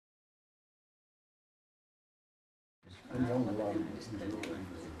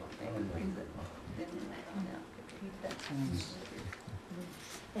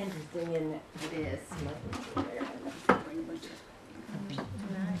Interesting, isn't it? It is.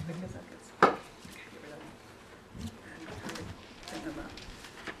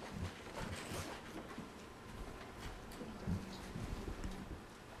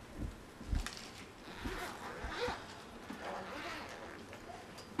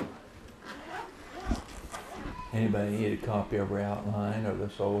 Anybody need a copy of our outline of the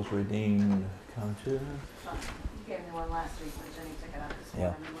Soul's Redeemed Conscience? You gave me one last week, but Jenny took it out this Yeah.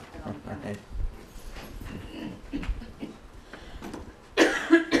 morning and looked it on again. Right.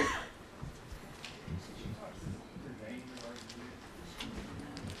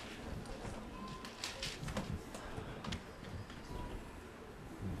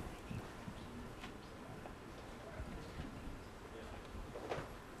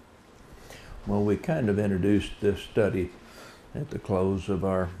 Well, we kind of introduced this study at the close of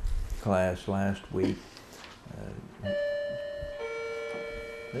our class last week.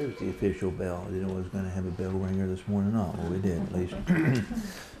 There's the official bell. I didn't know I was going to have a bell ringer this morning. Well, we did at least.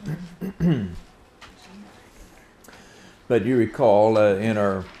 But you recall in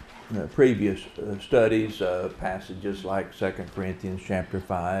our previous studies, passages like 2 Corinthians chapter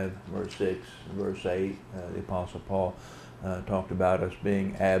 5, verse 6, verse 8, the Apostle Paul talked about us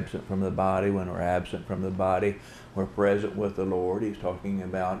being absent from the body. When we're absent from the body, we're present with the Lord. He's talking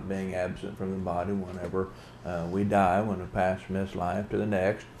about being absent from the body whenever we die, when we pass from this life to the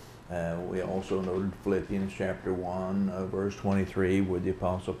next. We also noted Philippians chapter 1, verse 23, where the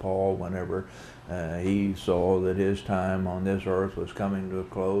Apostle Paul, whenever he saw that his time on this earth was coming to a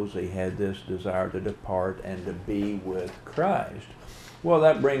close, he had this desire to depart and to be with Christ. Well,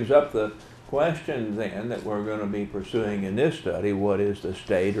 that brings up the question then that we're going to be pursuing in this study. What is the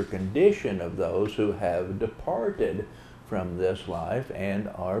state or condition of those who have departed from this life and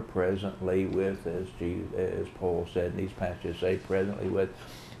are presently with, as Paul said in these passages, say, presently with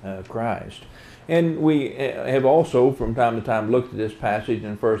Christ? And we have also from time to time looked at this passage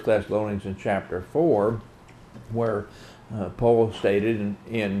in 1 Thessalonians in chapter 4, where Paul stated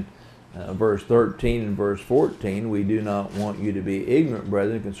in verse 13 and verse 14, we do not want you to be ignorant,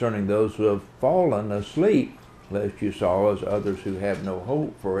 brethren, concerning those who have fallen asleep, lest you sorrow as others who have no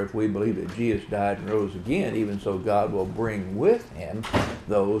hope. For if we believe that Jesus died and rose again, even so God will bring with him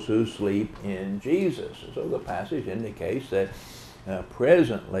those who sleep in Jesus. So the passage indicates that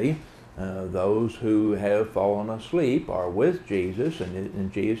presently those who have fallen asleep are with Jesus,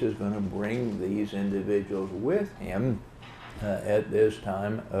 and Jesus is going to bring these individuals with him at this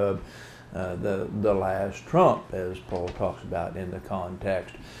time of the last trump, as Paul talks about in the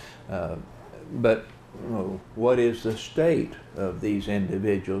context. But what is the state of these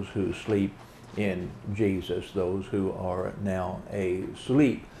individuals who sleep in Jesus, those who are now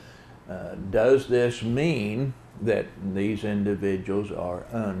asleep? Does this mean that these individuals are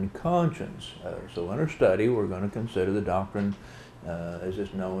unconscious? So in our study, we're going to consider the doctrine as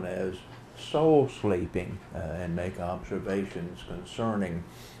is known as soul sleeping and make observations concerning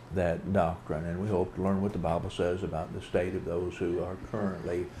that doctrine. And we hope to learn what the Bible says about the state of those who are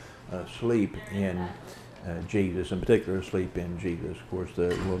currently asleep in Jesus, in particular asleep in Jesus. Of course,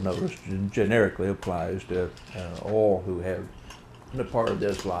 we'll notice generically applies to all who have departed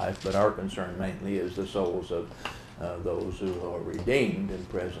this life, but our concern mainly is the souls of those who are redeemed and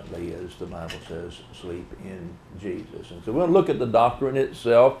presently, as the Bible says, sleep in Jesus. And so we'll look at the doctrine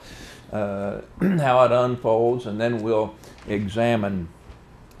itself, how it unfolds, and then we'll examine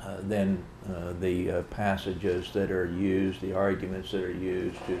the passages that are used, the arguments that are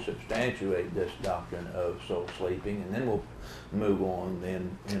used to substantiate this doctrine of soul sleeping, and then we'll move on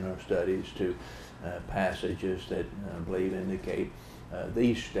then in our studies to passages that I believe indicate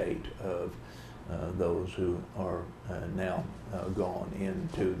the state of those who are now gone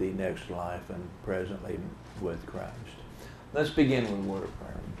into the next life and presently with Christ. Let's begin with a word of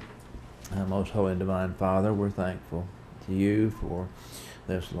prayer. Most Holy and Divine Father, we're thankful to you for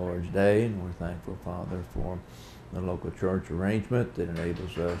this Lord's Day, and we're thankful, Father, for the local church arrangement that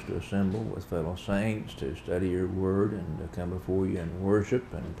enables us to assemble with fellow saints to study your word and to come before you in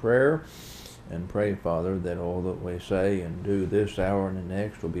worship and prayer. And pray, Father, that all that we say and do this hour and the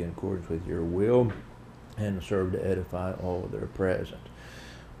next will be in accordance with your will and serve to edify all that are present.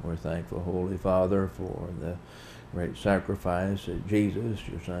 We're thankful, Holy Father, for the great sacrifice that Jesus,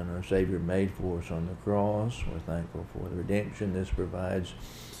 your Son, our Savior, made for us on the cross. We're thankful for the redemption this provides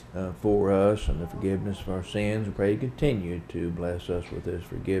for us and the forgiveness of our sins. We pray you continue to bless us with this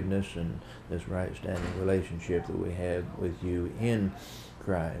forgiveness and this right standing relationship that we have with you in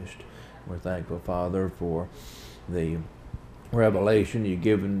Christ. We're thankful, Father, for the revelation you've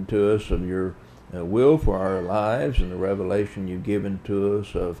given to us of your will for our lives, and the revelation you've given to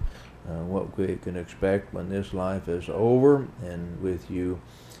us of what we can expect when this life is over, and with you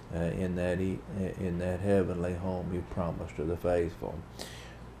in that heavenly home you promised to the faithful.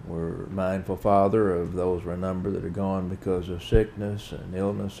 We're mindful, Father, of those remember that are gone because of sickness and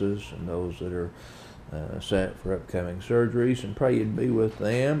illnesses, and those that are set for upcoming surgeries, and pray you'd be with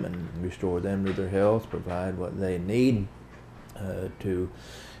them and restore them to their health, provide what they need to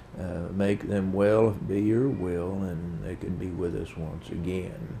make them well, if it be your will, and they could be with us once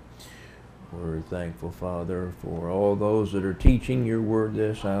again. We're thankful, Father, for all those that are teaching your word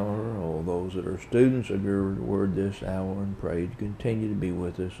this hour, all those that are students of your word this hour, and pray to continue to be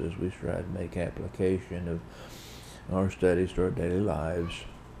with us as we strive to make application of our studies to our daily lives.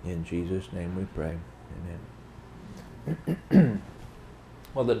 In Jesus' name we pray. Amen.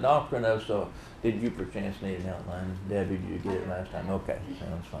 Well, the doctrine of soul, did you perchance need an outline? Debbie, did you get it last time? Okay,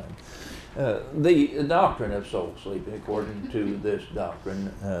 sounds fine. The doctrine of soul sleeping, according to this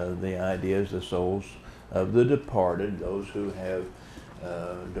doctrine, the idea is the souls of the departed, those who have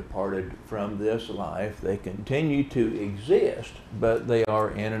departed from this life. They continue to exist, but they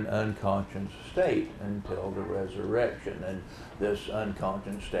are in an unconscious state until the resurrection. And this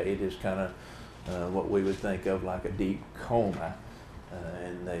unconscious state is kind of what we would think of like a deep coma.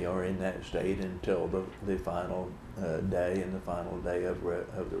 And they are in that state until the final day and the final day of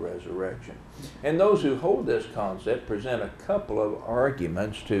the resurrection. And those who hold this concept present a couple of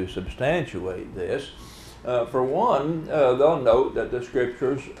arguments to substantiate this. For one, they'll note that the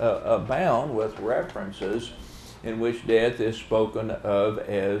scriptures abound with references in which death is spoken of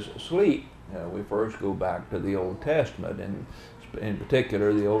as sleep. We first go back to the Old Testament, and in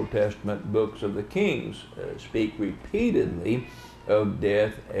particular the Old Testament books of the Kings speak repeatedly of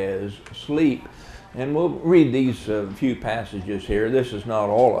death as sleep. And we'll read these few passages here. This is not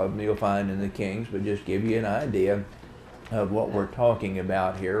all of them you'll find in the Kings, but just give you an idea of what we're talking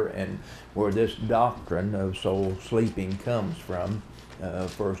about here and where this doctrine of soul sleeping comes from,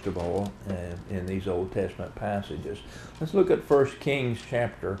 first of all, in these Old Testament passages. Let's look at 1 Kings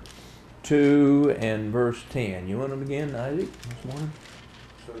chapter 2 and verse 10. You want to begin, Isaac, this morning?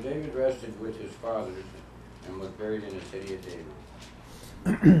 So David rested with his fathers and was buried in the city of David.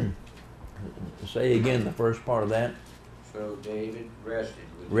 Say again the first part of that. So David rested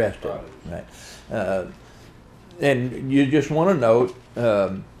with his fathers. Right. And you just want to note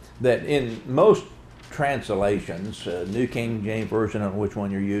that in most translations, New King James Version, I don't know which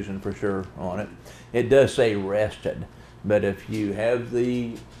one you're using for sure on it, it does say rested. But if you have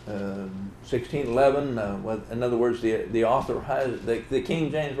the 1611, in other words, the author has the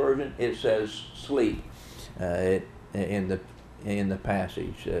King James Version, it says sleep in the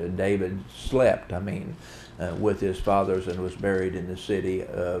passage. David slept, with his fathers and was buried in the city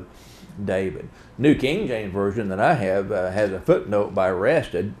of David. New King James Version that I have has a footnote by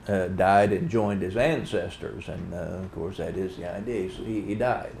rested, died and joined his ancestors. And of course that is the idea. So he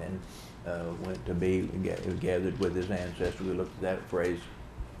died and went to be gathered with his ancestors. We looked at that phrase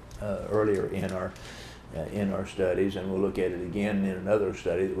earlier in our studies, and we'll look at it again in another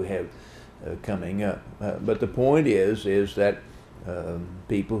study that we have coming up. But the point is that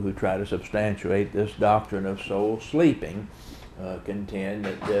people who try to substantiate this doctrine of soul sleeping contend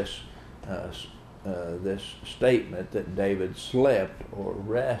that this statement that David slept or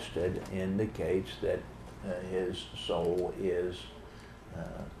rested indicates that his soul is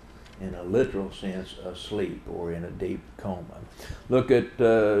in a literal sense asleep or in a deep coma. Look at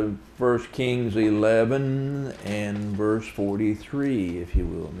 1 Kings 11 and verse 43, if you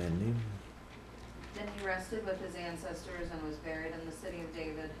will, Mindy. Then he rested with his ancestors and was buried in the city of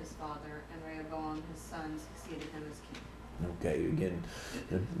David, his father, and Rehoboam, his son, succeeded him as king. Okay, again,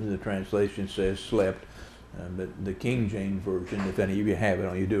 the translation says slept, but the King James Version, if any of you have it,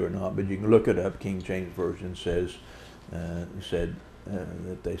 or you do or not, but you can look it up. King James Version said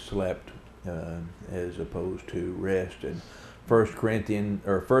that they slept as opposed to rested. 1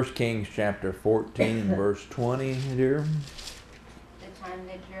 Kings chapter 14 and verse 20, dear. The time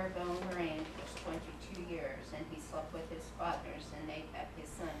that Jeroboam reigned was 22 years, and he slept with his fathers, and Ahab his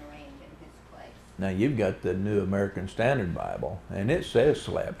son reigned in his place. Now you've got the New American Standard Bible, and it says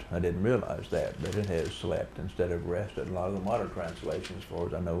slept. I didn't realize that, but it has slept instead of rested. A lot of the modern translations, as far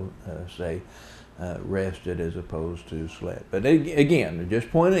as I know, say rested as opposed to slept. But again, just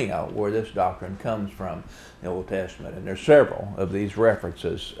pointing out where this doctrine comes from, the Old Testament. And there's several of these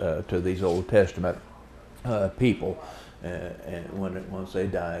references to these Old Testament people. And once they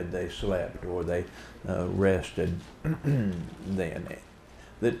died, they slept or they rested then.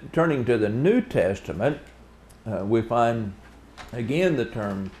 Turning to the New Testament, we find again the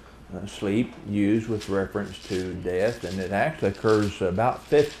term sleep used with reference to death, and it actually occurs about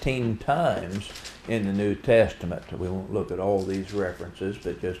 15 times in the New Testament. We won't look at all these references,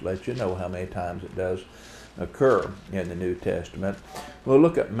 but just let you know how many times it does occur in the New Testament. We'll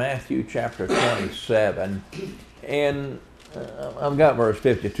look at Matthew chapter 27, and I've got verse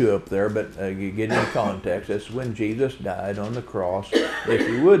 52 up there, but you get in context. It's when Jesus died on the cross. If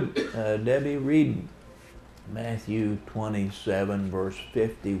you would, Debbie, read Matthew 27, verse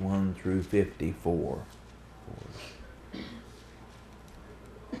 51 through 54.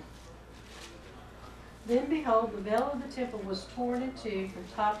 Then behold, the veil of the temple was torn in two from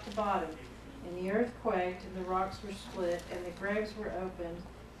top to bottom, and the earth quaked, and the rocks were split, and the graves were opened,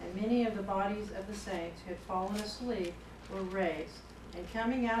 and many of the bodies of the saints who had fallen asleep were raised. And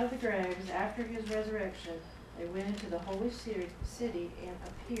coming out of the graves after his resurrection, they went into the holy city and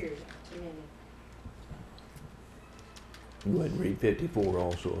appeared to many. Go ahead and read 54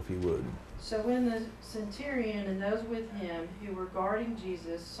 also, if you would. So when the centurion and those with him who were guarding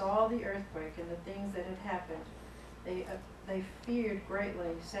Jesus saw the earthquake and the things that had happened, they feared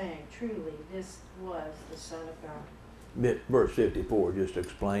greatly, saying, "Truly, this was the Son of God." Verse 54 just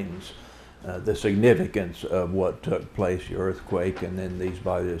explains the significance of what took place, the earthquake, and then these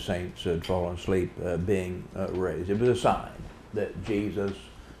bodies of saints had fallen asleep being raised. It was a sign that Jesus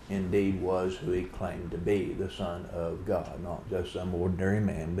indeed was who he claimed to be, the Son of God, not just some ordinary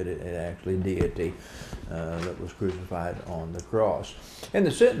man, but it actually deity that was crucified on the cross. And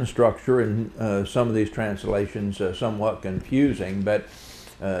the sentence structure in some of these translations somewhat confusing, but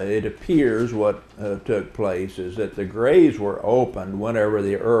it appears what took place is that the graves were opened whenever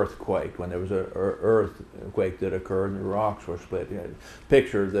the earthquake, when there was an earthquake that occurred and the rocks were split.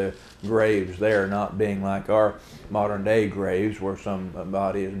 Picture the graves there not being like our modern day graves where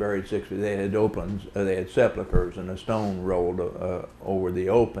somebody is buried 6 feet. They had sepulchers, and a stone rolled over the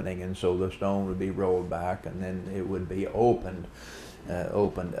opening, and so the stone would be rolled back and then it would be opened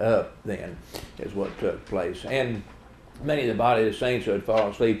up then is what took place. And many of the bodies of the saints who had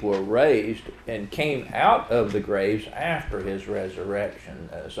fallen asleep were raised and came out of the graves after his resurrection.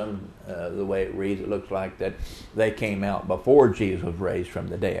 The way it reads, it looks like that they came out before Jesus was raised from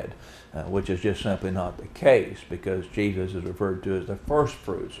the dead, which is just simply not the case, because Jesus is referred to as the first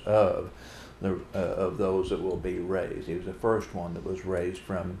fruits of those that will be raised. He was the first one that was raised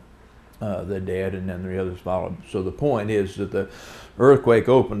from the dead, and then the others followed. So the point is that the earthquake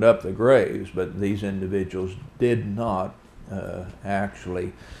opened up the graves, but these individuals did not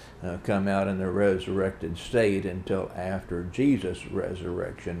actually come out in their resurrected state until after Jesus'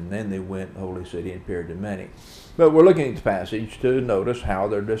 resurrection. And then they went to the holy city and appeared to many. But we're looking at the passage to notice how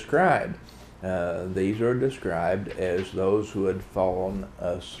they're described. These are described as those who had fallen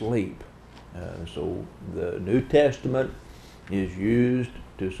asleep. So the New Testament is used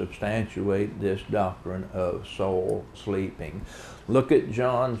to substantiate this doctrine of soul sleeping. Look at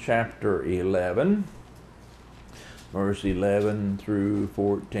John chapter 11, verse 11 through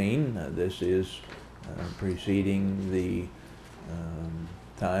 14. This is preceding the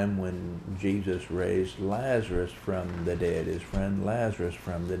time when Jesus raised Lazarus from the dead, his friend Lazarus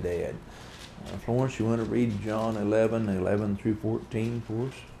from the dead. Florence, you want to read John 11 through 14 for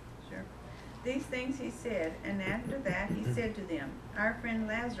us? These things he said, and after that he said to them, Our friend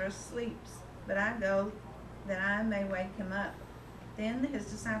Lazarus sleeps, but I go that I may wake him up. Then his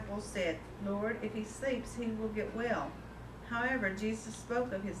disciples said, Lord, if he sleeps, he will get well. However, Jesus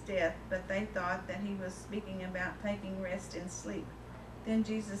spoke of his death, but they thought that he was speaking about taking rest in sleep. Then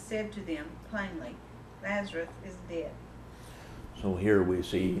Jesus said to them plainly, Lazarus is dead. So here we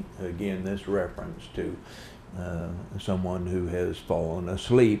see again this reference to someone who has fallen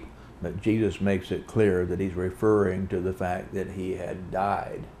asleep. But Jesus makes it clear that he's referring to the fact that he had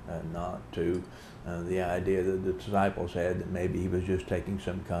died, not to the idea that the disciples had that maybe he was just taking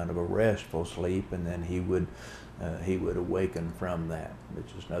some kind of a restful sleep and then he would awaken from that.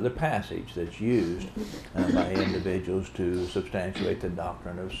 Which is another passage that's used by individuals to substantiate the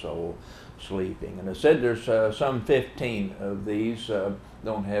doctrine of soul sleeping. And I said there's some 15 of these.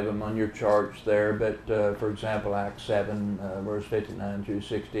 Don't have them on your charts there, but for example, Acts 7, verse 59 through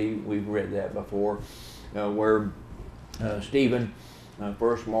 60, we've read that before, where Stephen,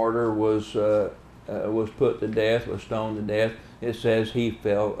 first martyr, was put to death, was stoned to death. It says he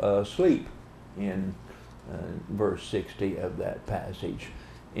fell asleep in verse 60 of that passage.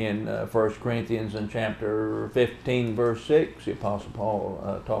 In 1 Corinthians in chapter 15, verse 6, the Apostle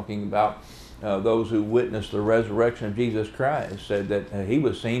Paul talking about those who witnessed the resurrection of Jesus Christ said that he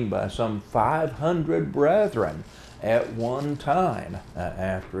was seen by some 500 brethren at one time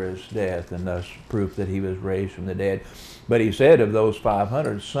after his death, and thus proof that he was raised from the dead. But he said of those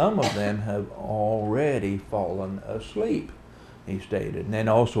 500, some of them have already fallen asleep, he stated. And then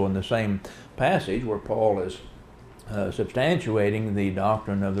also in the same passage where Paul is substantiating the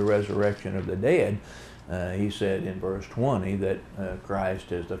doctrine of the resurrection of the dead, he said in verse 20 that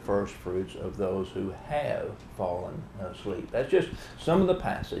Christ is the first fruits of those who have fallen asleep. That's just some of the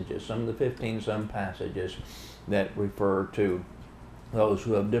passages, some of the 15 some passages that refer to those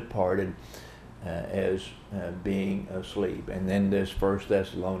who have departed as being asleep. And then this 1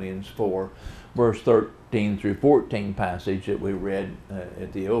 Thessalonians 4 verse 13 through 14 passage that we read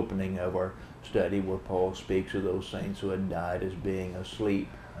at the opening of our study, where Paul speaks of those saints who had died as being asleep,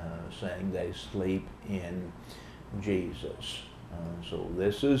 saying they sleep in Jesus. So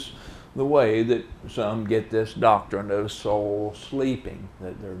this is the way that some get this doctrine of soul sleeping,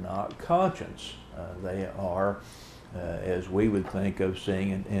 that they're not conscious. They are, as we would think of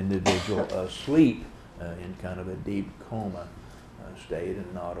seeing an individual asleep in kind of a deep coma state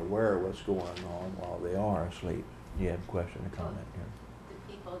and not aware of what's going on while they are asleep. You have a question or comment here?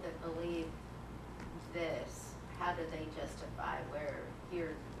 The people that believe this, how do they justify where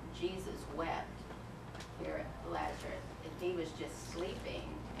here Jesus wept here at Lazarus? If he was just sleeping,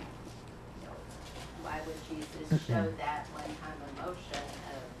 you know, why would Jesus show that one-time emotion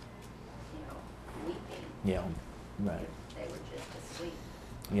of, you know, weeping? Yeah, right. If they were just asleep.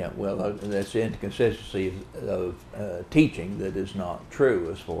 Yeah, well, that's inconsistency of teaching that is not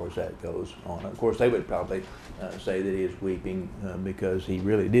true as far as that goes on. Of course, they would probably say that he is weeping because he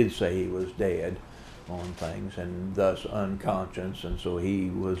really did say he was dead on things and thus unconscious, and so he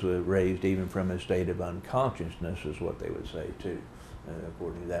was raised even from his state of unconsciousness is what they would say too,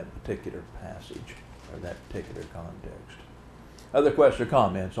 according to that particular passage or that particular context. Other questions or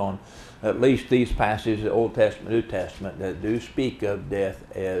comments on at least these passages, the Old Testament, New Testament, that do speak of death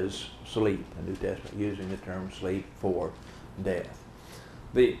as sleep, the New Testament using the term sleep for death.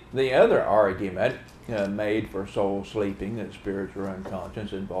 The other argument made for soul sleeping, that spirits are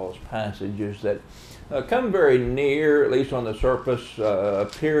unconscious, involves passages that come very near, at least on the surface,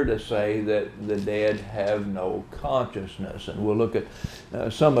 appear to say that the dead have no consciousness. And we'll look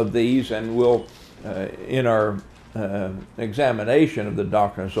at some of these, and we'll, in our examination of the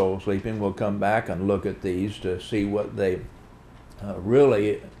doctrine of soul sleeping, we'll come back and look at these to see what they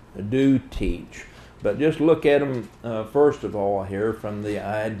really do teach. But just look at them first of all here from the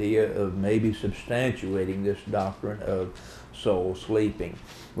idea of maybe substantiating this doctrine of soul sleeping.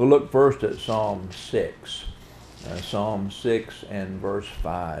 We'll look first at Psalm 6. Psalm 6 and verse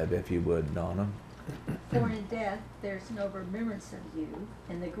 5, if you would, Donna. For in death there's no remembrance of you,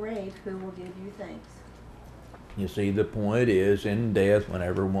 in the grave who will give you thanks? You see, the point is, in death,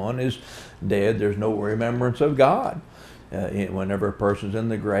 whenever one is dead, there's no remembrance of God. Whenever a person's in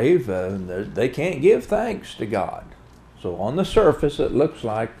the grave, they can't give thanks to God. So on the surface, it looks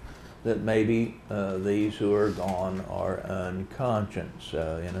like that maybe these who are gone are unconscious, in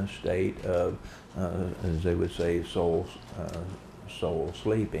a state of, as they would say, soul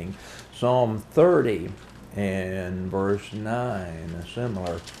sleeping. Psalm 30 and verse 9, a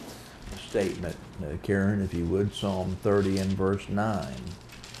similar statement. Karen, if you would, Psalm 30 and verse 9.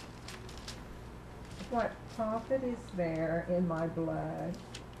 What profit is there in my blood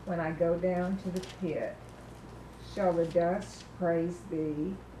when I go down to the pit? Shall the dust praise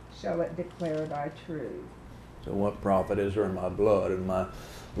thee? Shall it declare thy truth? So what profit is there in my blood, and my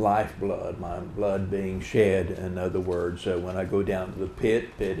lifeblood, my blood being shed? In other words, when I go down to the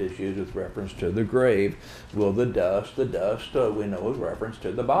pit, pit is used with reference to the grave. Will the dust we know is reference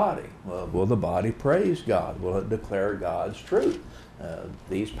to the body. Well, will the body praise God? Will it declare God's truth?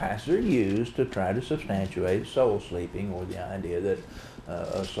 These passages are used to try to substantiate soul sleeping, or the idea that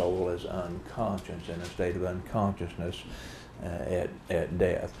a soul is unconscious, in a state of unconsciousness at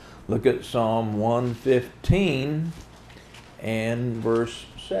death. Look at Psalm 115 and verse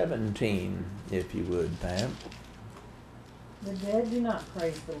 17, if you would, Pam. The dead do not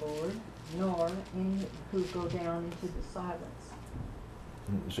praise the Lord, nor any who go down into the silence.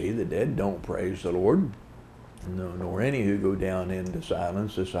 See, the dead don't praise the Lord, nor any who go down into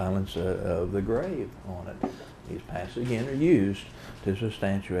silence, the silence of the grave on it. These passages again are used to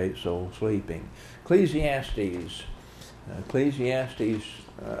substantiate soul sleeping. Ecclesiastes,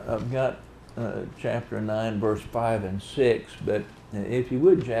 I've got chapter 9, verse 5 and 6, but if you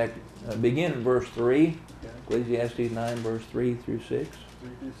would, Jack, begin in verse 3, okay. Ecclesiastes 9, verse 3 through 6. 3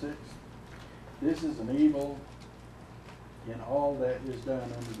 through 6. This is an evil in all that is done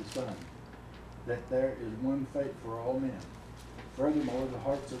under the sun, that there is one fate for all men. Furthermore, the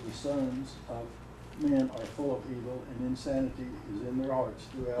hearts of the sons of men are full of evil, and insanity is in their hearts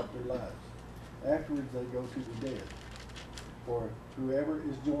throughout their lives. Afterwards they go to the dead. For whoever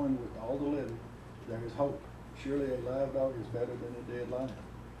is joined with all the living, there is hope. Surely a live dog is better than a dead lion.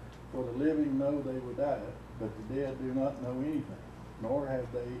 For the living know they will die, but the dead do not know anything, nor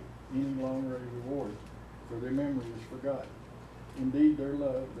have they any longer a reward, for their memory is forgotten. Indeed, their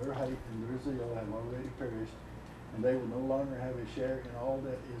love, their hate, and their zeal have already perished, and they will no longer have a share in all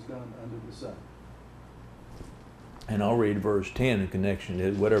that is done under the sun. And I'll read verse 10 in connection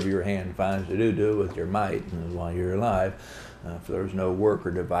to whatever your hand finds to do, do it with your might while you're alive. For there's no work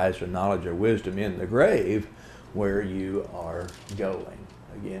or device or knowledge or wisdom in the grave where you are going.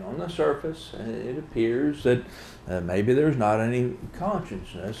 Again, on the surface, it appears that maybe there's not any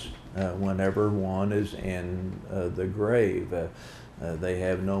consciousness whenever one is in the grave. They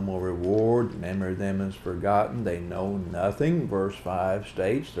have no more reward. Memory of them is forgotten. They know nothing. Verse 5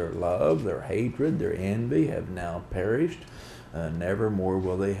 states their love, their hatred, their envy have now perished. Never more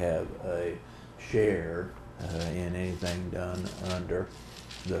will they have a share in anything done under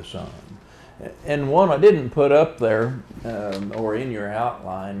the sun. And one I didn't put up there or in your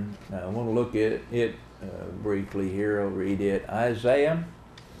outline, I want to look at it briefly here. I'll read it. Isaiah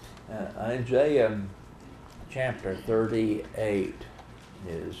chapter 38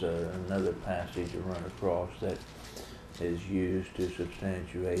 is another passage to run across that is used to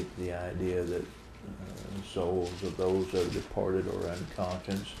substantiate the idea that souls of those that are departed are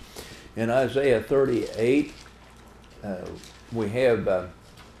unconscious. In Isaiah 38, we have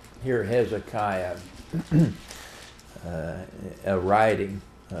here Hezekiah a writing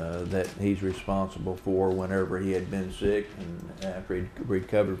that he's responsible for whenever he had been sick and after he'd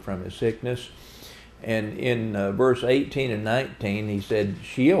recovered from his sickness. And in verse 18 and 19, he said,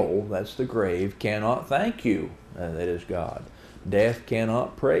 Sheol, that's the grave, cannot thank you, that is God. Death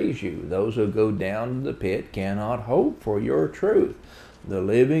cannot praise you. Those who go down to the pit cannot hope for your truth. The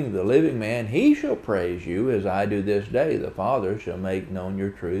living man, he shall praise you as I do this day. The Father shall make known your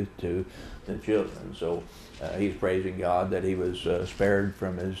truth to the children. So he's praising God that he was spared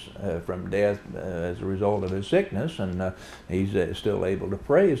from death as a result of his sickness, and he's still able to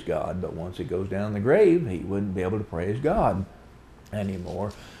praise God. But once he goes down the grave, he wouldn't be able to praise God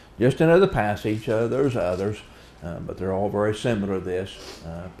anymore. Just another passage. There's others, but they're all very similar to this.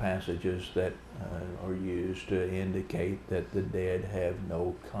 Passages that are used to indicate that the dead have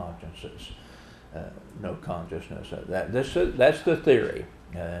no consciences, no consciousness. That's the theory.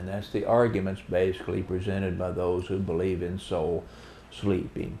 And that's the arguments basically presented by those who believe in soul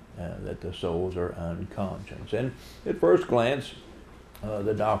sleeping, that the souls are unconscious. And at first glance,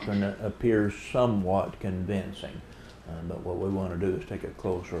 the doctrine appears somewhat convincing. But what we want to do is take a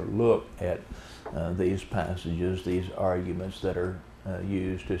closer look at these passages, these arguments that are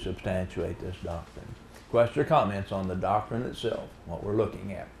used to substantiate this doctrine. Questions or comments on the doctrine itself, what we're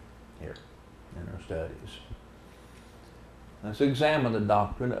looking at here in our studies? Let's examine the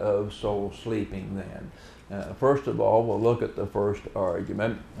doctrine of soul sleeping then. First of all, we'll look at the first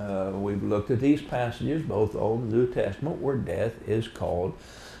argument. We've looked at these passages, both Old and New Testament, where death is called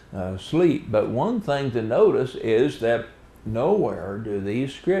sleep. But one thing to notice is that nowhere do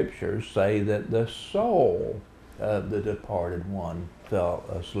these scriptures say that the soul of the departed one fell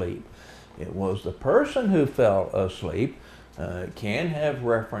asleep. It was the person who fell asleep. Can have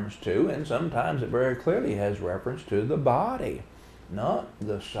reference to, and sometimes it very clearly has reference to, the body, not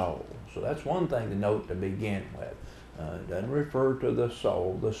the soul. So that's one thing to note to begin with. It doesn't refer to the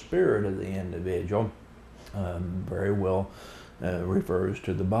soul. The spirit of the individual very well refers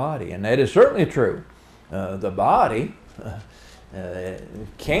to the body, and that is certainly true. The body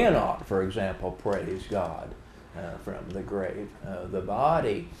cannot, for example, praise God from the grave. The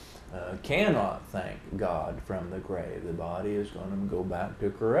body cannot thank God from the grave. The body is going to go back to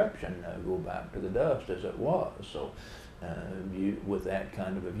corruption, go back to the dust as it was. So with that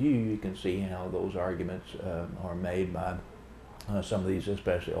kind of a view, you can see how those arguments are made by some of these,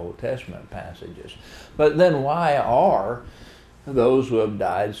 especially Old Testament passages. But then why are those who have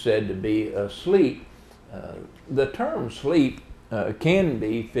died said to be asleep? The term sleep can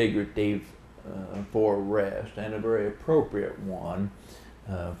be figurative for rest, and a very appropriate one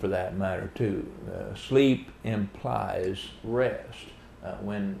for that matter too. Sleep implies rest.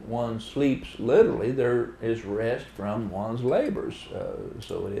 When one sleeps literally, there is rest from one's labors.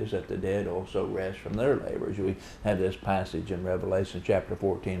 So it is that the dead also rest from their labors. We have this passage in Revelation chapter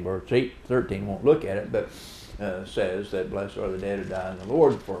 14, verse 13, won't look at it, but says that blessed are the dead who die in the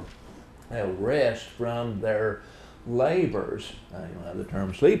Lord, for they'll rest from their labors. You don't have the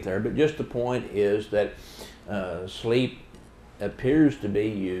term sleep there, but just the point is that sleep appears to be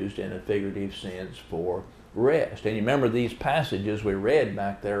used in a figurative sense for rest. And you remember these passages we read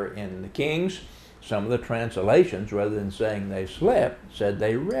back there in the Kings? Some of the translations, rather than saying they slept, said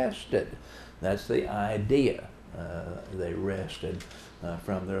they rested. That's the idea. They rested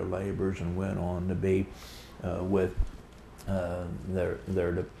from their labors and went on to be with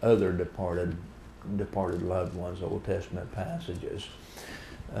their other departed loved ones, Old Testament passages.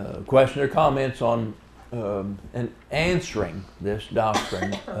 Question or comments on and answering this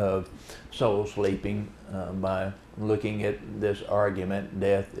doctrine of soul sleeping by looking at this argument,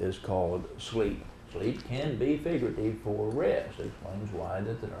 death is called sleep. Sleep can be figurative for rest. It explains why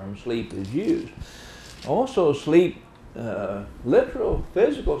that the term sleep is used. Also, sleep, literal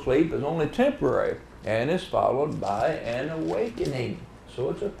physical sleep, is only temporary and is followed by an awakening. So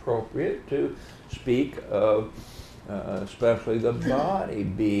it's appropriate to speak of especially the body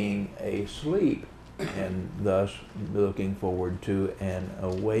being asleep and thus looking forward to an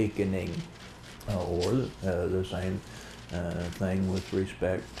awakening, or the same thing with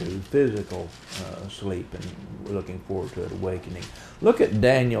respect to physical sleep and looking forward to an awakening. Look at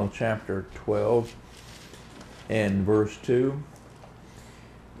Daniel chapter 12 and verse 2.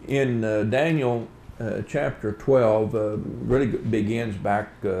 In Daniel chapter 12 really begins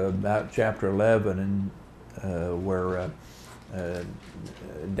back about chapter 11, and where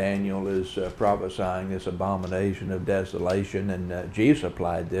Daniel is prophesying this abomination of desolation, and Jesus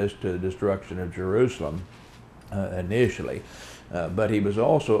applied this to the destruction of Jerusalem initially. But he was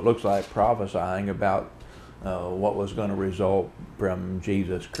also, it looks like, prophesying about what was going to result from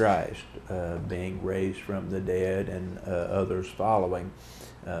Jesus Christ being raised from the dead and others following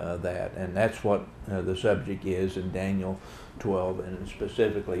that. And that's what the subject is in Daniel 12, and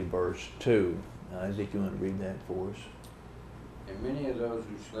specifically verse 2. Isaac, you want to read that for us? And many of those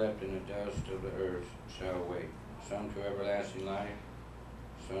who slept in the dust of the earth shall awake, some to everlasting life,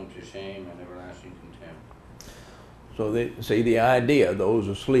 some to shame and everlasting contempt. So see the idea, those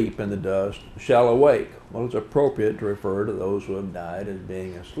asleep in the dust shall awake. Well, it's appropriate to refer to those who have died as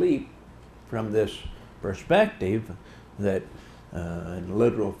being asleep from this perspective that in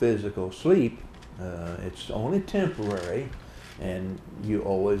literal physical sleep, it's only temporary, and you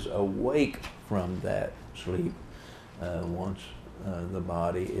always awake from that sleep once the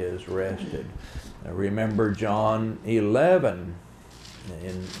body is rested. Remember John 11,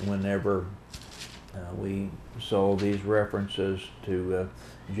 and whenever we saw these references to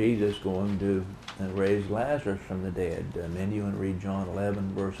Jesus going to raise Lazarus from the dead. Mindy, you want to read John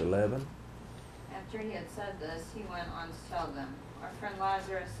 11, verse 11? After he had said this, he went on to tell them, "Our friend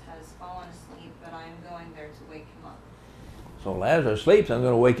Lazarus has fallen asleep, but I am going there to wake him up." So Lazarus sleeps, I'm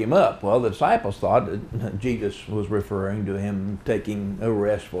going to wake him up. Well, the disciples thought that Jesus was referring to him taking a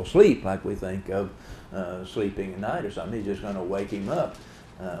restful sleep, like we think of sleeping at night or something. He's just going to wake him up.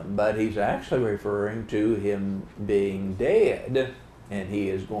 But he's actually referring to him being dead, and he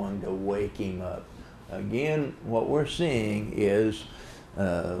is going to wake him up. Again, what we're seeing is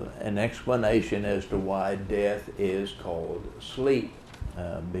an explanation as to why death is called sleep.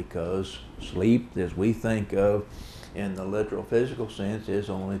 Because sleep, as we think of in the literal physical sense, is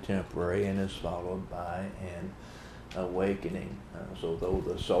only temporary and is followed by an awakening. So though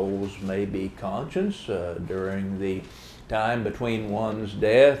the souls may be conscious during the time between one's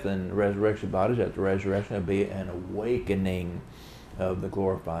death and resurrection bodies, at the resurrection there'll be an awakening of the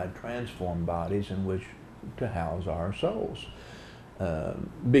glorified transformed bodies in which to house our souls.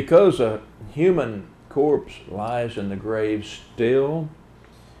 Because a human corpse lies in the grave still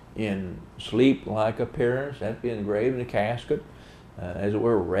in sleep-like appearance, that'd be in the grave in a casket, as it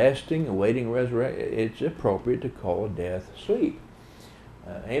were, resting, awaiting resurrection, it's appropriate to call death sleep.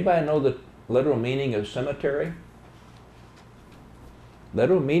 Anybody know the literal meaning of cemetery?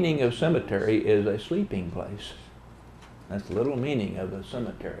 Literal meaning of cemetery is a sleeping place. That's the literal meaning of a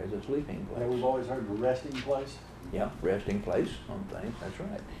cemetery, is a sleeping place. Yeah, we've always heard the resting place. Yeah, resting place on things, that's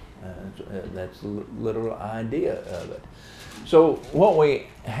right. That's the literal idea of it. So what we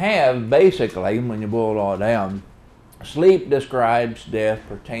have basically, when you boil it all down, sleep describes death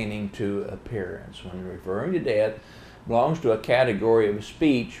pertaining to appearance. When referring to death, belongs to a category of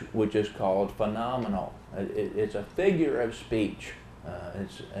speech which is called phenomenal. It's a figure of speech.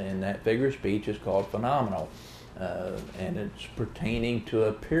 And that figure of speech is called phenomenal. And it's pertaining to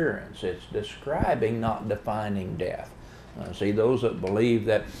appearance. It's describing, not defining death. See, those that believe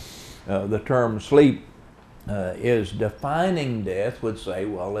that the term sleep is defining death would say,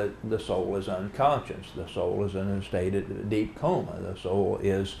 well, the soul is unconscious. The soul is in a state of deep coma. The soul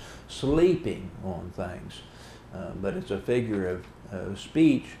is sleeping on things. But it's a figure of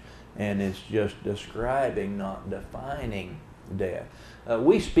speech, and it's just describing, not defining death.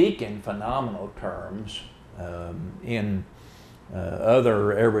 We speak in phenomenal terms in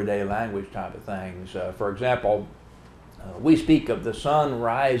other everyday language type of things. For example, we speak of the sun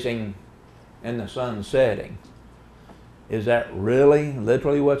rising and the sun setting. Is that really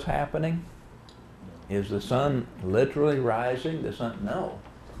literally what's happening? Is the sun literally rising? The sun? No.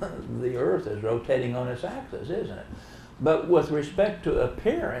 The earth is rotating on its axis, isn't it? But with respect to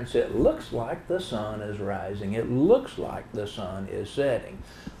appearance, it looks like the sun is rising. It looks like the sun is setting.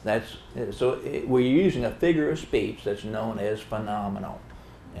 We're using a figure of speech that's known as phenomenal.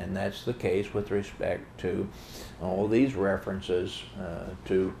 And that's the case with respect to all these references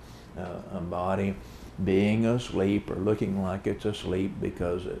to a body being asleep or looking like it's asleep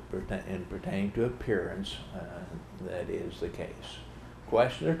because in pertaining to appearance, that is the case.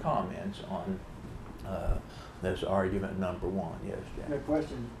 Questions or comments on this argument number one? Yes, Jack. The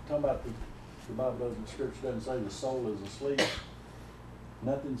question, talking about the Bible doesn't, Scripture doesn't say the soul is asleep.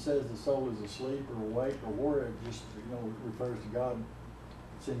 Nothing says the soul is asleep or awake or where. It just, refers to God.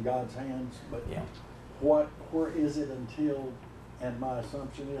 It's in God's hands. But Yeah. where is it until, and my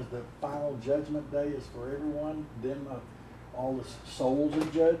assumption is the final judgment day is for everyone, then all the souls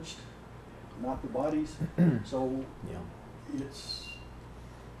are judged, not the bodies. So Yeah.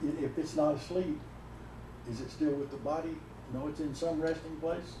 if it's not asleep, is it still with the body? No, it's in some resting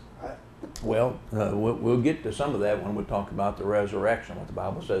place? Well, we'll get to some of that when we talk about the resurrection, what the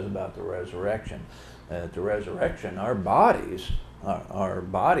Bible says about the resurrection. At the resurrection, our bodies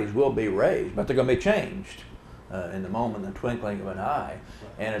will be raised, but they're going to be changed in the moment, the twinkling of an eye.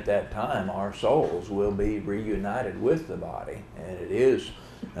 And at that time, our souls will be reunited with the body. And it is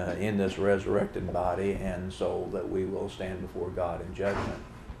in this resurrected body and soul that we will stand before God in judgment.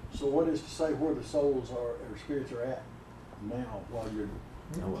 So what is to say where the souls or spirits are at now while you're...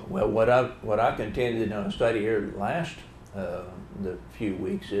 Well, what I continued in a study here last the few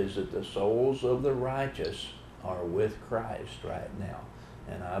weeks is that the souls of the righteous are with Christ right now.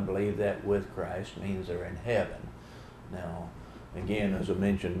 And I believe that with Christ means they're in heaven. Now, again, as I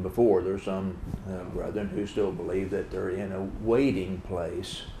mentioned before, there's some brethren who still believe that they're in a waiting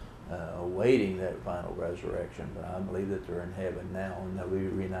place, awaiting that final resurrection. But I believe that they're in heaven now and they'll be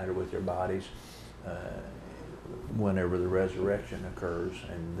reunited with their bodies whenever the resurrection occurs,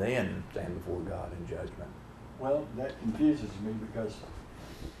 and then stand before God in judgment. Well, that confuses me because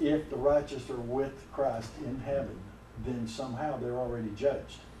if the righteous are with Christ in heaven, then somehow they're already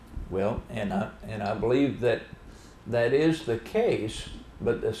judged. Well, and I believe that is the case,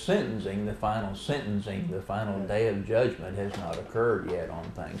 but the sentencing, the final day of judgment has not occurred yet on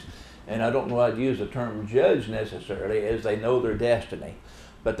things. And I don't know I'd use the term judge necessarily, as they know their destiny.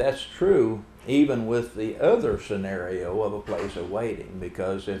 But that's true even with the other scenario of a place of waiting,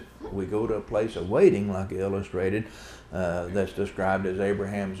 because if we go to a place of waiting, like illustrated, that's described as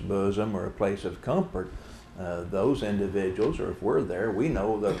Abraham's bosom or a place of comfort, those individuals, or if we're there, we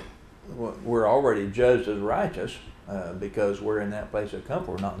know that we're already judged as righteous because we're in that place of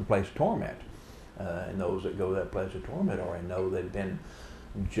comfort, not in the place of torment. And those that go to that place of torment already know they've been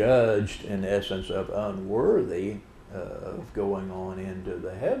judged in essence of unworthy of going on into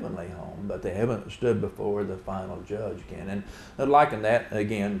the heavenly home, but they haven't stood before the final judge again. And I liken that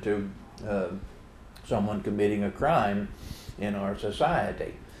again to someone committing a crime in our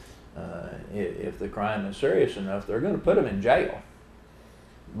society. If the crime is serious enough, they're going to put them in jail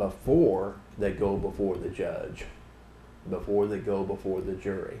before they go before the judge, before they go before the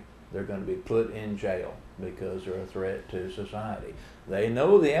jury. They're going to be put in jail because they're a threat to society. They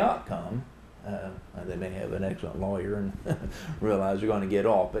know the outcome. They may have an excellent lawyer and realize they're going to get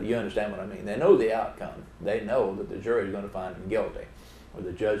off, but you understand what I mean. They know the outcome. They know that the jury is going to find them guilty, or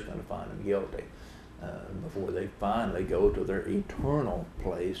the judge is going to find them guilty, before they finally go to their eternal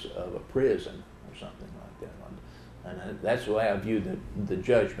place of a prison or something like that. And that's the way I view the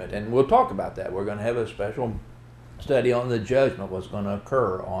judgment. And we'll talk about that. We're going to have a special study on the judgment, what's going to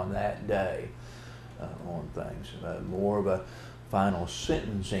occur on that day on things. More of a final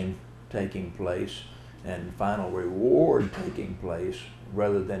sentencing taking place and final reward taking place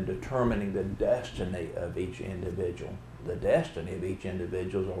rather than determining the destiny of each individual. The destiny of each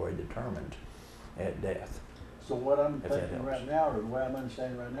individual is already determined at death. So what I'm thinking right now, or the way I'm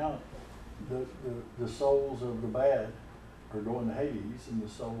understanding right now, the souls of the bad are going to Hades and the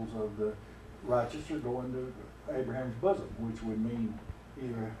souls of the righteous are going to Abraham's bosom, which would mean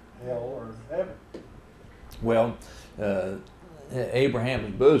either hell or heaven. Well,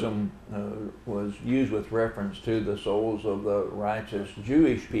 Abraham's bosom was used with reference to the souls of the righteous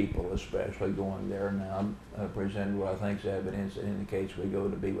Jewish people, especially going there. Now, I'm presenting what I think is evidence that indicates we go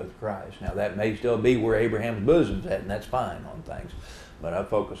to be with Christ. Now, that may still be where Abraham's bosom's at, and that's fine on things. But I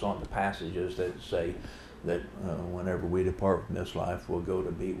focus on the passages that say that whenever we depart from this life, we'll go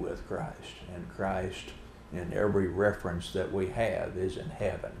to be with Christ. And Christ, in every reference that we have, is in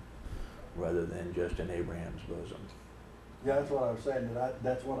heaven, rather than just in Abraham's bosom. Yeah, that's what I was saying,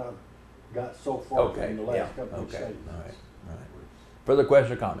 that's what I've got so far Okay, in the yeah, last couple of okay, statements. all right. Further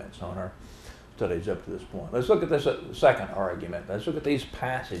questions or comments on our studies up to this point? Let's look at this second argument. Let's look at these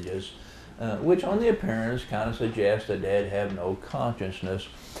passages, which on the appearance kind of suggest the dead have no consciousness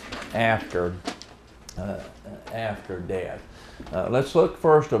after death. Let's look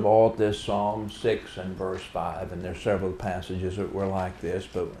first of all at this Psalm 6 and verse 5, and there's several passages that were like this,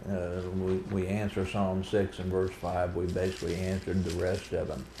 but we answer Psalm 6 and verse 5, we basically answered the rest of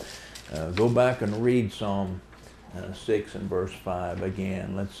them. Go back and read Psalm 6 and verse 5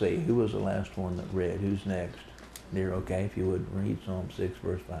 again. Let's see, who was the last one that read? Who's next? Dear, okay, if you would read Psalm 6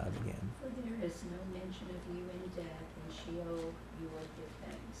 verse 5 again. For there is no mention of you in death, in Sheol you will give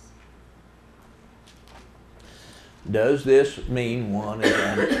thanks. Does this mean one is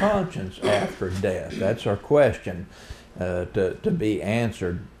unconscious after death? That's our question to be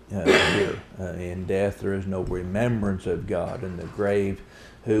answered here. In death there is no remembrance of God. In the grave,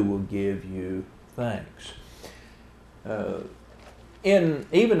 who will give you thanks?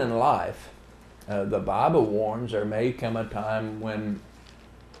 Even in life, the Bible warns there may come a time when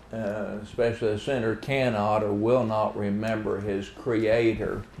especially a sinner cannot or will not remember his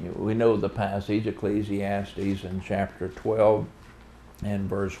Creator. We know the passage, Ecclesiastes in chapter 12 and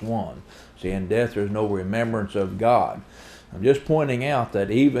verse 1. See, in death there's no remembrance of God. I'm just pointing out that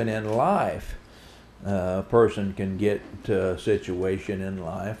even in life, a person can get to a situation in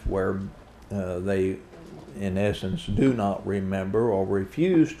life where they, in essence, do not remember or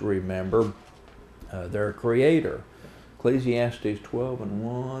refuse to remember their Creator. Ecclesiastes 12 and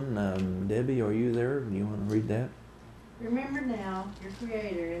 1. Debbie, are you there? Do you want to read that? Remember now your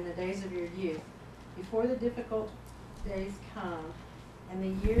Creator in the days of your youth, before the difficult days come, and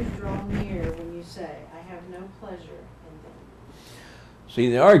the years draw near when you say, I have no pleasure in them. See,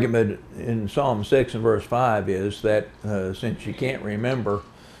 the argument in Psalm 6 and verse 5 is that since you can't remember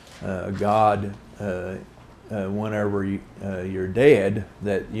God whenever you're dead,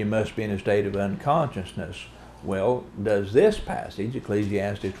 that you must be in a state of unconsciousness. Well, does this passage,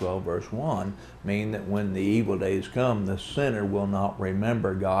 Ecclesiastes 12 verse 1, mean that when the evil days come, the sinner will not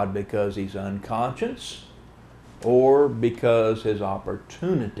remember God because he's unconscious, or because his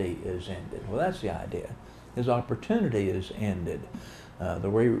opportunity is ended? Well, that's the idea. His opportunity is ended. The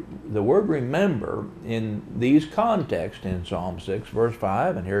word remember in these contexts, in Psalm 6 verse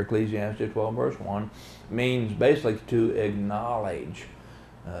 5 and here Ecclesiastes 12 verse 1, means basically to acknowledge.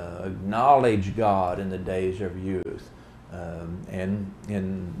 Acknowledge God in the days of youth. And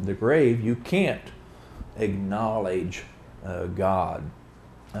in the grave, you can't acknowledge God.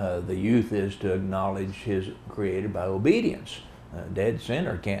 The youth is to acknowledge his Creator by obedience. A dead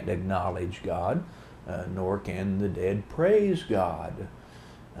sinner can't acknowledge God, nor can the dead praise God.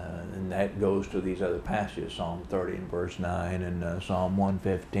 And that goes to these other passages, Psalm 30 and verse 9 and Psalm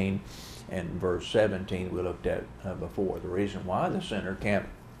 115 and verse 17 we looked at before. The reason why the sinner can't,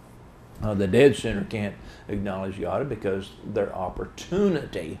 the dead sinner can't acknowledge God is because their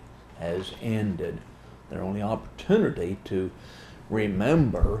opportunity has ended. Their only opportunity to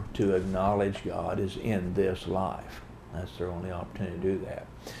remember, to acknowledge God is in this life. That's their only opportunity to do that.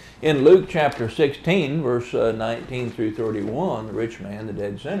 In Luke chapter 16, verse 19 through 31, the rich man, the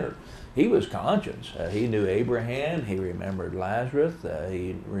dead sinner, he was conscious. He knew Abraham, he remembered Lazarus,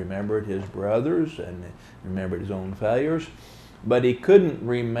 he remembered his brothers, and remembered his own failures, but he couldn't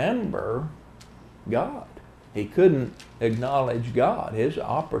remember God. He couldn't acknowledge God. His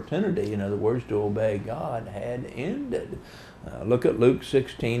opportunity, in other words, to obey God had ended. Look at Luke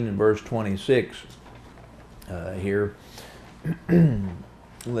 16 and verse 26 here.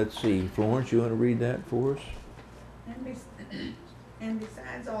 Let's see, Florence, you want to read that for us? And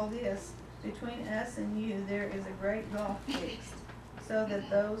besides all this, between us and you there is a great gulf fixed, so that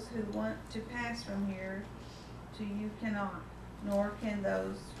those who want to pass from here to you cannot, nor can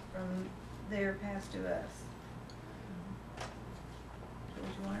those from there pass to us.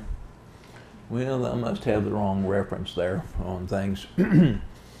 George, you want? Well, I must have the wrong reference there on things.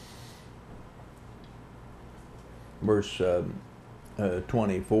 Verse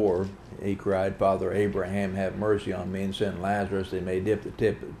 24, he cried, Father Abraham, have mercy on me and send Lazarus. They may dip the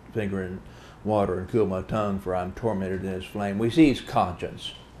tip of the finger in water and cool my tongue, for I'm tormented in his flame. We see his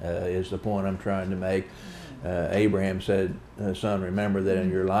conscience is the point I'm trying to make. Abraham said, son, remember that in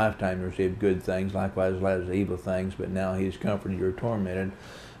your lifetime you received good things, likewise Lazarus evil things, but now he's comforted, you're tormented.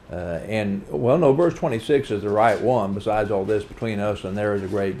 Verse 26 is the right one. Besides all this, between us and there is a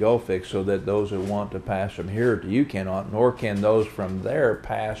great gulf fixed, so that those who want to pass from here to you cannot, nor can those from there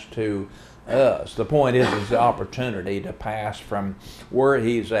pass to us. The point is the opportunity to pass from where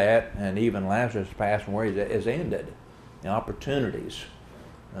he's at, and even Lazarus to pass from where he's at, is ended. The opportunities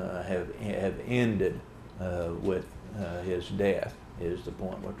have ended with his death, is the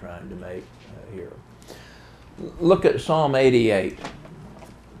point we're trying to make here. Look at Psalm 88.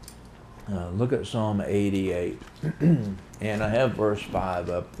 Look at Psalm 88. And I have verse 5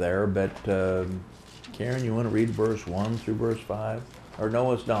 up there, but Karen, you want to read verse 1 through verse 5? Or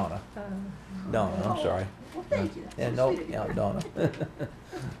no, it's Donna. Donna, I'm sorry. Well, thank you. Donna.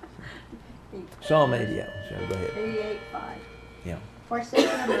 Psalm 88. So go ahead. 88:5. Yeah.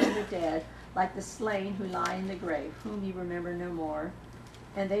 Forsaken among the dead, like the slain who lie in the grave, whom you remember no more,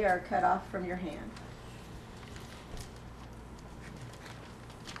 and they are cut off from your hand.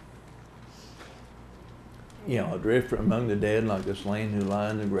 Adrift among the dead, like the slain who lie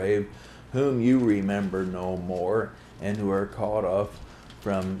in the grave, whom you remember no more, and who are caught off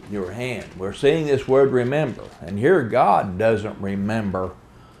from your hand. We're seeing this word remember, and here God doesn't remember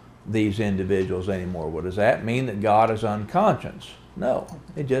these individuals anymore. What does that mean? That God is unconscious? No,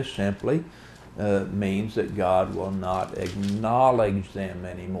 it just simply means that God will not acknowledge them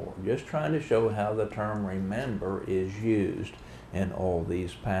anymore. Just trying to show how the term remember is used in all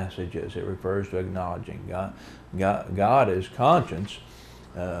these passages. It refers to acknowledging God. God is conscious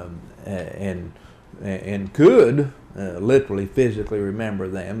and could literally, physically remember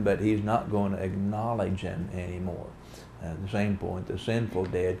them, but he's not going to acknowledge them anymore. At the same point, the sinful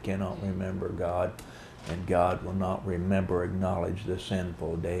dead cannot remember God, and God will not acknowledge the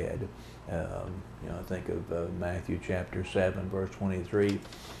sinful dead. I think of Matthew chapter 7, verse 23,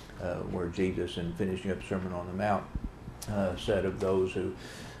 where Jesus, in finishing up the Sermon on the Mount, said of those who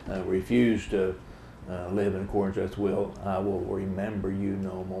refuse to live in accordance with His will, I will remember you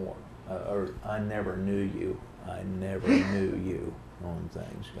no more. Or I never knew you. I never knew you on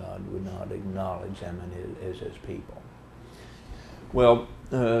things. God would not acknowledge them as His people. Well,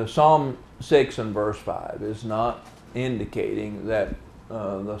 Psalm 6 and verse 5 is not indicating that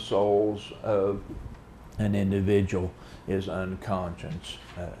the souls of an individual is unconscious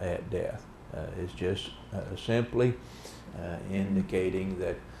at death. It's just simply indicating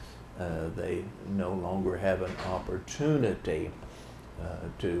that they no longer have an opportunity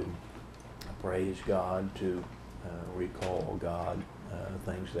to praise God, to recall God,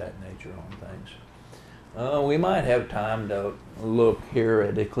 things of that nature on things. We might have time to look here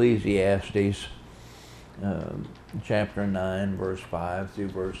at Ecclesiastes chapter 9, verse 5 through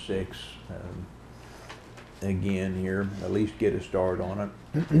verse 6. Again here, at least get a start on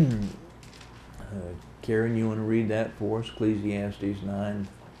it. Karen, you want to read that for us? Ecclesiastes 9,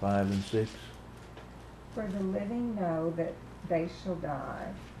 5 and 6. For the living know that they shall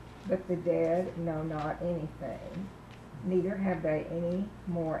die, but the dead know not anything, neither have they any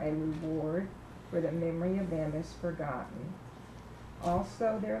more a reward, for the memory of them is forgotten.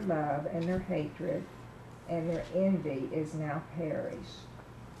 Also their love and their hatred and their envy is now perished,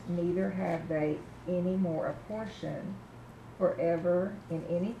 neither have they any more a portion forever in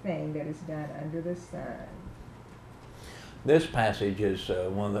anything that is done under the sun. This passage is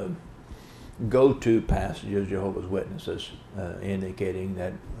one of the go-to passages of Jehovah's Witnesses, indicating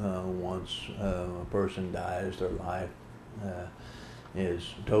that once a person dies, their life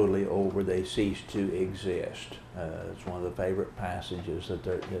is totally over. They cease to exist. It's one of the favorite passages that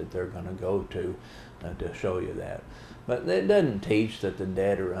they're going to go to show you that. But it doesn't teach that the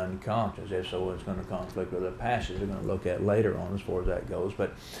dead are unconscious. If so, it's going to conflict with the passage we're going to look at later on as far as that goes.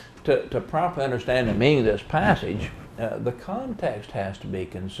 But to properly understand the meaning of this passage, the context has to be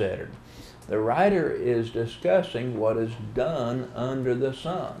considered. The writer is discussing what is done under the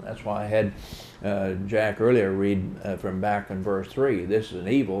sun. That's why I had Jack earlier read from back in verse 3. This is an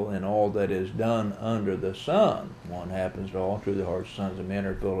evil in all that is done under the sun. One happens to all through the hearts of sons of men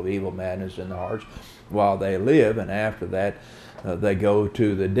are full of evil madness in the hearts while they live, and after that they go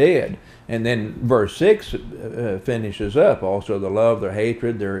to the dead. And then verse 6 finishes up. Also the love, their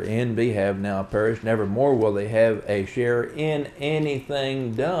hatred, their envy have now perished. Nevermore will they have a share in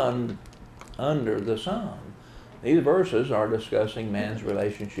anything done under the sun. These verses are discussing man's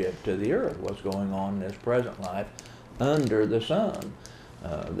relationship to the earth, what's going on in his present life under the sun.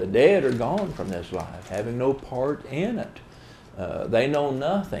 The dead are gone from this life, having no part in it. They know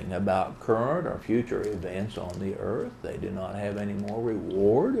nothing about current or future events on the earth. They do not have any more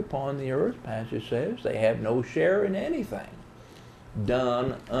reward upon the earth, passage says. They have no share in anything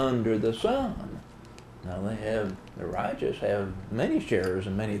done under the sun. Now the righteous have many shares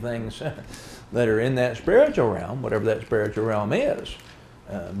in many things that are in that spiritual realm, whatever that spiritual realm is.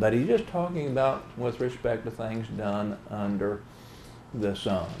 But he's just talking about with respect to things done under the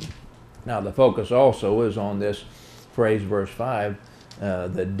sun. Now the focus also is on this phrase, verse 5,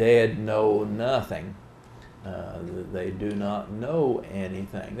 the dead know nothing. They do not know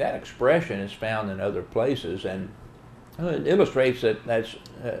anything. That expression is found in other places, and it illustrates that that's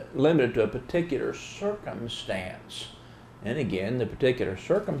limited to a particular circumstance. And again, the particular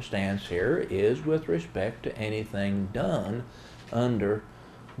circumstance here is with respect to anything done under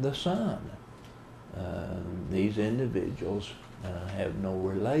the sun. These individuals have no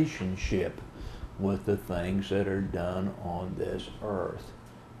relationship with the things that are done on this earth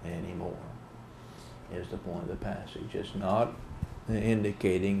anymore, is the point of the passage. It's not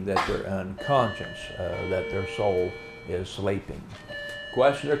indicating that they're unconscious, that their soul is sleeping.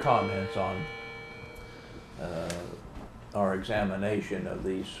 Questions or comments on our examination of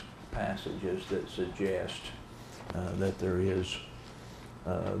these passages that suggest that there is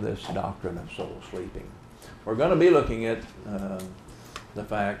this doctrine of soul sleeping? We're going to be looking at the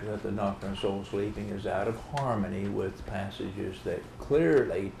fact that the doctrine of soul sleeping is out of harmony with passages that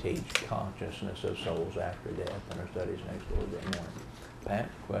clearly teach consciousness of souls after death in our studies next Wednesday morning. Pat,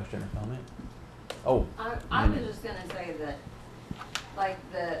 question or comment? Oh, I was just gonna say that, like,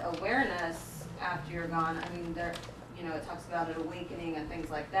 the awareness after you're gone, I mean, there, you know, it talks about an awakening and things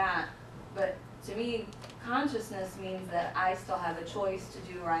like that, but to me, consciousness means that I still have a choice to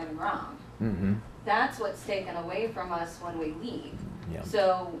do right and wrong. mm-hmm. That's what's taken away from us when we leave. Yeah.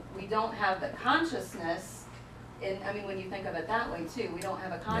 So we don't have the consciousness, I mean, when you think of it that way too, we don't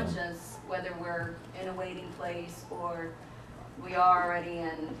have a conscience whether we're in a waiting place or we are already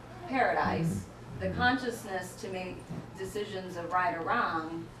in paradise. The consciousness to make decisions of right or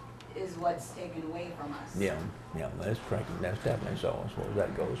wrong is what's taken away from us. Yeah, that's correct. That's definitely so as far as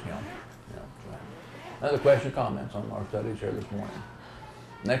that goes. Yeah. Right. Other questions or comments on our studies here this morning?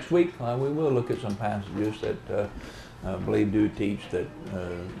 Next week, we will look at some passages that I believe do teach that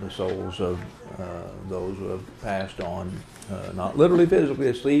the souls of those who have passed on, not literally physically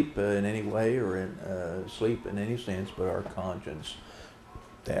asleep in any way or in sleep in any sense, but are conscious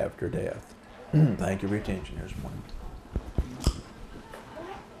after death. Thank you for your attention this morning.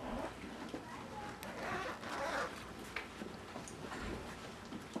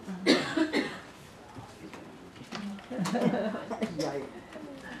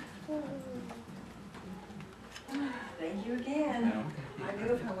 Thank you again. I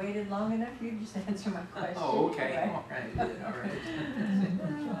knew if I waited long enough, you'd just answer my question. Oh, okay, Right? all right.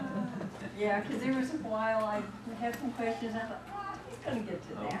 Yeah, because there was a while I had some questions, I thought, oh, he's gonna get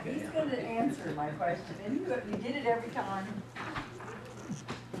to that. Okay. He's gonna answer my question, and you did it every time.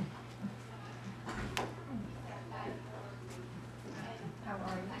 How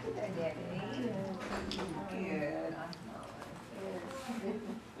are you today, Debbie? Good.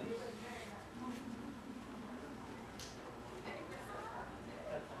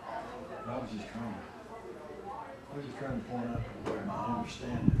 I was just trying to point out where I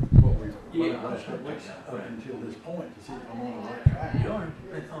understand what we've Yeah, learned I'm sure. up until this point to see if I'm on the right track. You are.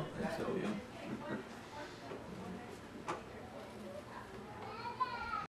 I think so, yeah.